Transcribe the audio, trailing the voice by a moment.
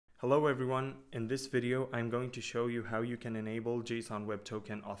Hello everyone, in this video I'm going to show you how you can enable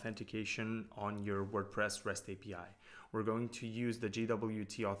JSON authentication on your WordPress REST API. We're going to use the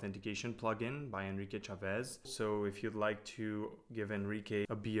JWT authentication plugin by Enrique Chavez. So if you'd like to give Enrique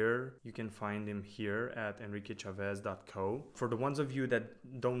a beer, you can find him here at enriquechavez.co. For the ones of you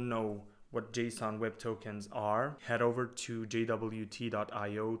that don't know what JSON web tokens are, head over to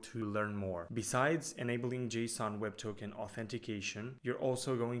jwt.io to learn more. Besides enabling JSON web token authentication, you're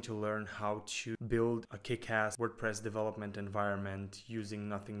also going to learn how to build a kickass WordPress development environment using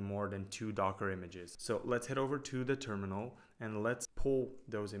nothing more than 2 Docker images. So let's head over to the terminal and let's pull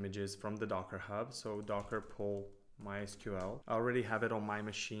those images from the Docker Hub. So Docker pull MySQL. I already have it on my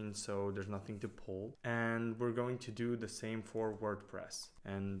machine, so there's nothing to pull. And we're going to do the same for WordPress.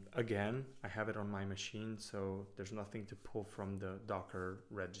 And again, I have it on my machine, so there's nothing to pull from the Docker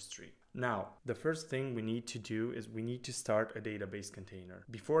registry. Now, the first thing we need to do is we need to start a database container.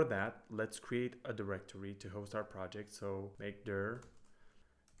 Before that, let's create a directory to host our project. So make dir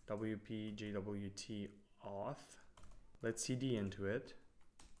wp jwt auth. Let's cd into it.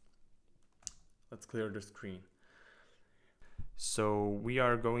 Let's clear the screen. So we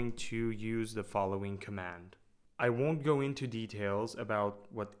are going to use the following command. I won't go into details about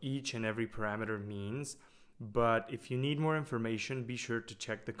what each and every parameter means, but if you need more information, be sure to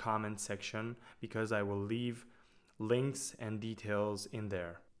check the comment section because I will leave links and details in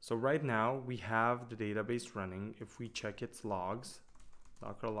there. So right now we have the database running. If we check its logs,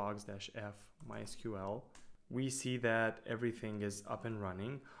 docker logs-f MySQL, we see that everything is up and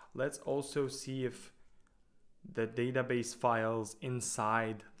running. Let's also see if the database files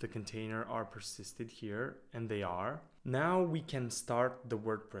inside the container are persisted here, and they are. Now we can start the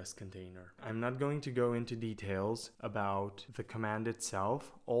WordPress container. I'm not going to go into details about the command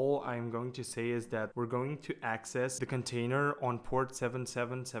itself. All I'm going to say is that we're going to access the container on port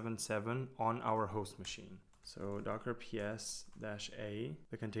 7777 on our host machine. So docker ps-a,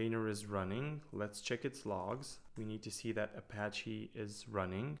 the container is running. Let's check its logs. We need to see that Apache is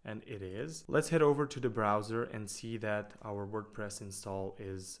running, and it is. Let's head over to the browser and see that our WordPress install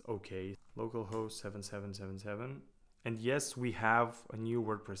is okay. Localhost 7777. And yes, we have a new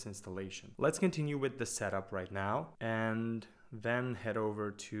WordPress installation. Let's continue with the setup right now and then head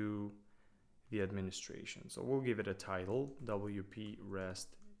over to the administration. So we'll give it a title, WP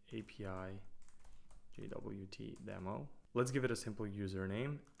REST API JWT demo. Let's give it a simple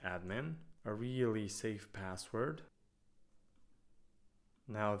username, admin, a really safe password.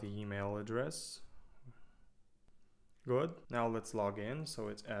 Now the email address. Good. Now let's log in. So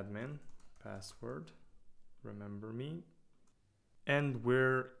it's admin, password, remember me. And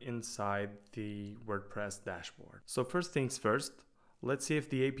we're inside the WordPress dashboard. So first things first, let's see if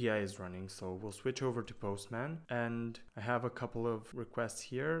the API is running. So we'll switch over to Postman, and I have a couple of requests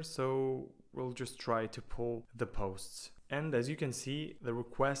here. So we'll just try to pull the posts. And as you can see, the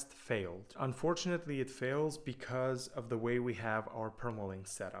request failed. Unfortunately, it fails because of the way we have our permalink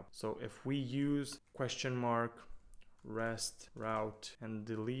set up. So if we use $rest route and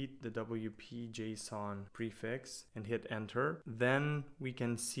delete the WP JSON prefix and hit enter, then we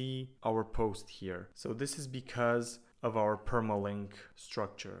can see our post here. So this is because of our permalink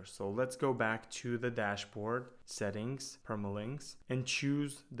structure. So let's go back to the dashboard, settings, permalinks, and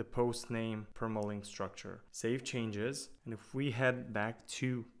choose the post name permalink structure. Save changes, and if we head back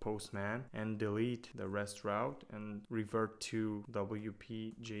to Postman and delete the REST route and revert to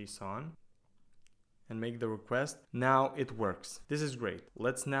WP JSON and make the request, now it works. This is great.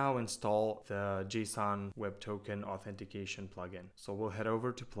 Let's now install the JSON web token authentication plugin. So we'll head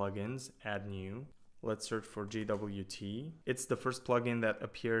over to plugins, add new. Let's search for JWT. It's the first plugin that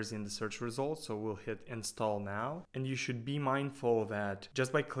appears in the search results, so we'll hit install now. And you should be mindful that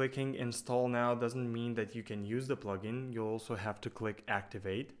just by clicking install now doesn't mean that you can use the plugin. You'll also have to click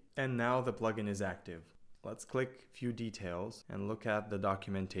activate. And now the plugin is active. Let's click view details and look at the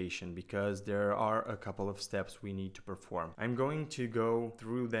documentation because there are a couple of steps we need to perform. I'm going to go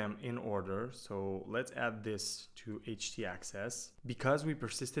through them in order. So let's add this to htaccess. Because we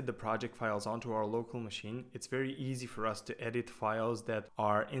persisted the project files onto our local machine, it's very easy for us to edit files that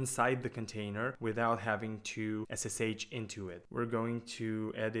are inside the container without having to SSH into it. We're going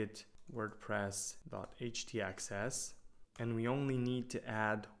to edit wordpress.htaccess. And we only need to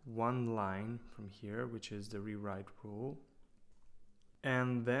add one line from here, which is the rewrite rule.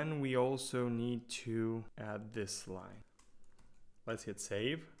 And then we also need to add this line. Let's hit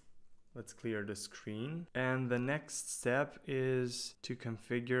save. Let's clear the screen. And the next step is to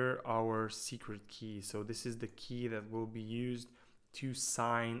configure our secret key. So this is the key that will be used to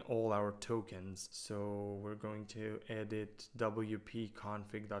sign all our tokens. So we're going to edit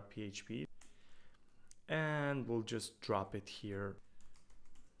wp-config.php and we'll just drop it here.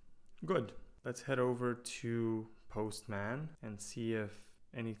 Good. Let's head over to Postman and see if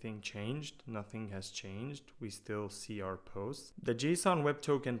anything changed. Nothing has changed. We still see our posts. The JSON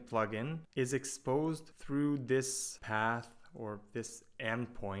webtoken plugin is exposed through this path or this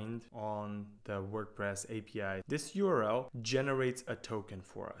endpoint on the WordPress API. This URL generates a token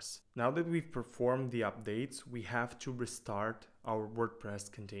for us. Now that we've performed the updates, we have to restart our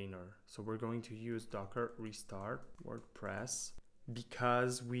WordPress container. So we're going to use docker restart WordPress.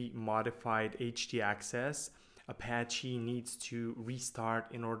 Because we modified htaccess, Apache needs to restart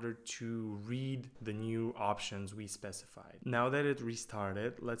in order to read the new options we specified. Now that it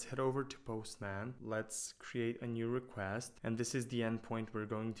restarted, let's head over to Postman. Let's create a new request. And this is the endpoint we're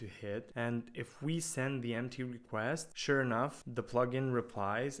going to hit. And if we send the empty request, sure enough, the plugin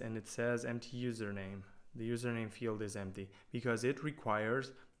replies and it says empty username. The username field is empty because it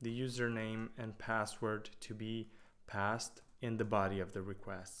requires the username and password to be passed in the body of the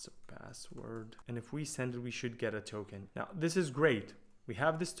request. So password. And if we send it, we should get a token. Now, this is great. We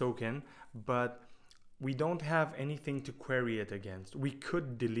have this token, but we don't have anything to query it against. We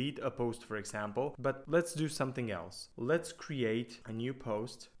could delete a post, for example, but let's do something else. Let's create a new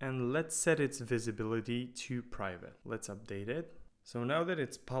post and let's set its visibility to private. Let's update it. So now that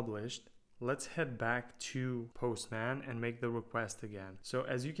it's published, let's head back to Postman and make the request again. So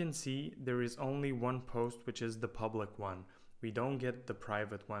as you can see, there is only one post, which is the public one. We don't get the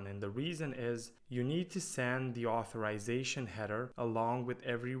private one, and the reason is you need to send the authorization header along with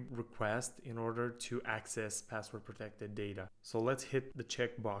every request in order to access password protected data. So let's hit the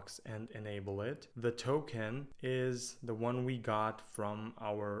checkbox and enable it. The token is the one we got from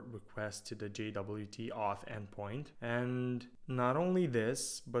our request to the JWT auth endpoint. And not only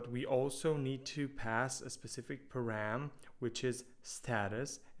this, but we also need to pass a specific param, which is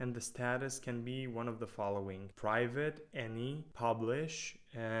status, and the status can be one of the following: private, any, publish,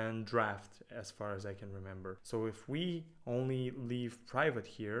 and draft, as far as I can remember. So if we only leave private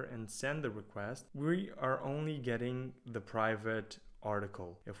here and send the request, we are only getting the private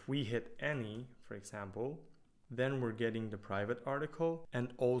article. If we hit any, for example, then we're getting the private article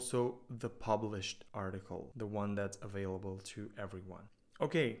and also the published article, the one that's available to everyone.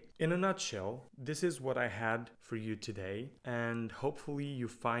 Okay, in a nutshell, this is what I had for you today, and hopefully you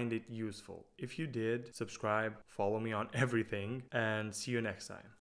find it useful. If you did, subscribe, follow me on everything, and see you next time.